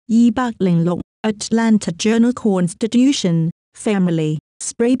206 Atlanta Journal-Constitution, Family,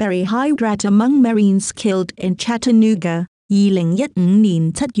 Sprayberry High grad among Marines killed in Chattanooga, 2015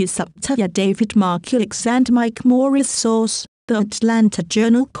年7月17日 David Markulik and Mike Morris Source, The Atlanta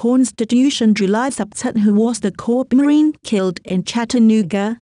Journal-Constitution July 17 Who was the Corps Marine killed in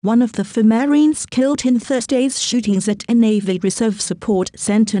Chattanooga? One of the 4 Marines killed in Thursday's shootings at a Navy Reserve Support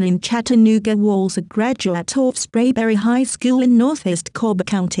Center in Chattanooga was a graduate of Sprayberry High School in Northeast Cobb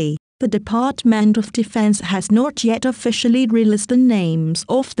County. The Department of Defense has not yet officially released the names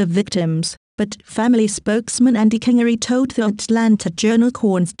of the victims, but family spokesman Andy Kingery told the Atlanta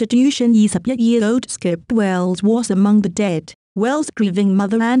Journal-Constitution 21-year-old Skip Wells was among the dead. Wells' grieving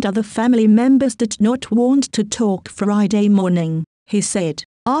mother and other family members did not want to talk Friday morning, he said.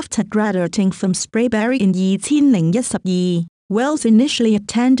 After graduating from Sprayberry in 2012, Wells initially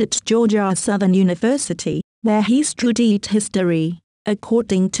attended Georgia Southern University, where he studied history.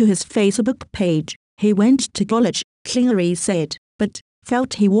 According to his Facebook page, he went to college, Kingery said, but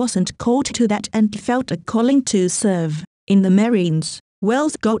felt he wasn't called to that and felt a calling to serve in the Marines.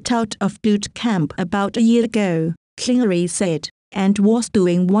 Wells got out of boot camp about a year ago, Kingery said, and was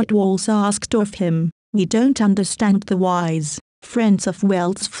doing what was asked of him. We don't understand the whys. Friends of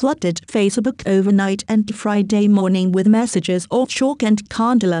Wells flooded Facebook overnight and Friday morning with messages of shock and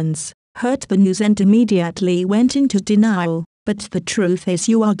condolence, heard the news and immediately went into denial. But the truth is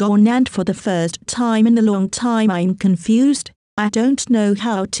you are gone and for the first time in a long time I'm confused. I don't know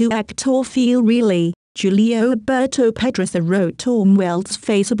how to act or feel really, Julio Alberto Pedrosa wrote on Wells'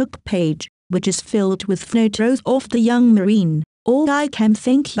 Facebook page, which is filled with photos of the young Marine. All I can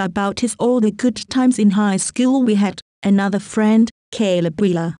think about is all the good times in high school we had. Another friend, Caleb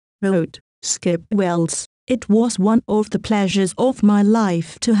Wheeler, wrote, Skip Wells, it was one of the pleasures of my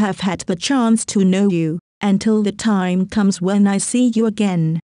life to have had the chance to know you. Until the time comes when I see you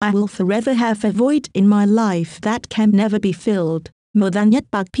again, I will forever have a void in my life that can never be filled. More than yet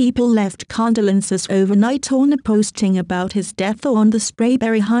but people left condolences overnight on a posting about his death on the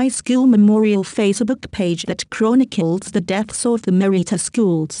Sprayberry High School Memorial Facebook page that chronicles the deaths of the Merita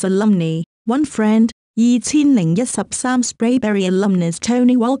School's alumni. One friend, 2013 Sprayberry alumnus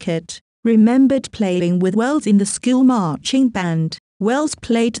Tony Walcott, remembered playing with Wells in the school marching band. Wells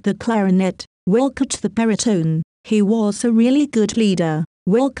played the clarinet, Walcott the baritone. He was a really good leader,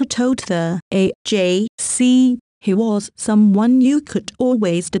 Walcott told the AJC. He was someone you could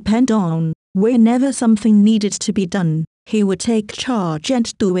always depend on. Whenever something needed to be done, he would take charge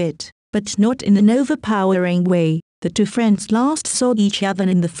and do it, but not in an overpowering way. The 2 friends last saw each other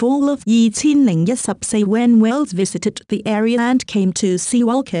in the fall of 2017 when Wells visited the area and came to see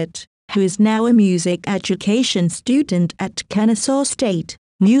Walcott, who is now a music education student at Kennesaw State.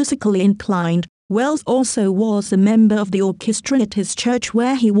 Musically inclined, Wells also was a member of the orchestra at his church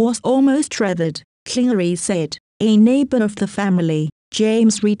where he was almost revered, Kingery said. A neighbor of the family,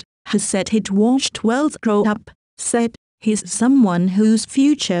 James Reed, who said he'd watched Wells grow up, said, he's someone whose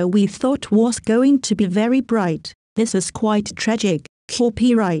future we thought was going to be very bright. This is quite tragic.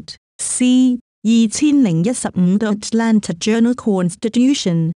 Copyright C. 2015 The Atlanta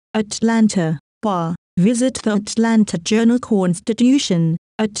Journal-Constitution, Atlanta, Bar. Visit the Atlanta Journal-Constitution,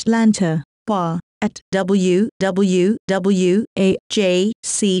 Atlanta, Bar, at www.ajc.com.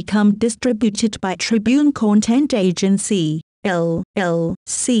 Distributed by Tribune Content Agency,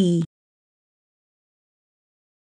 LLC.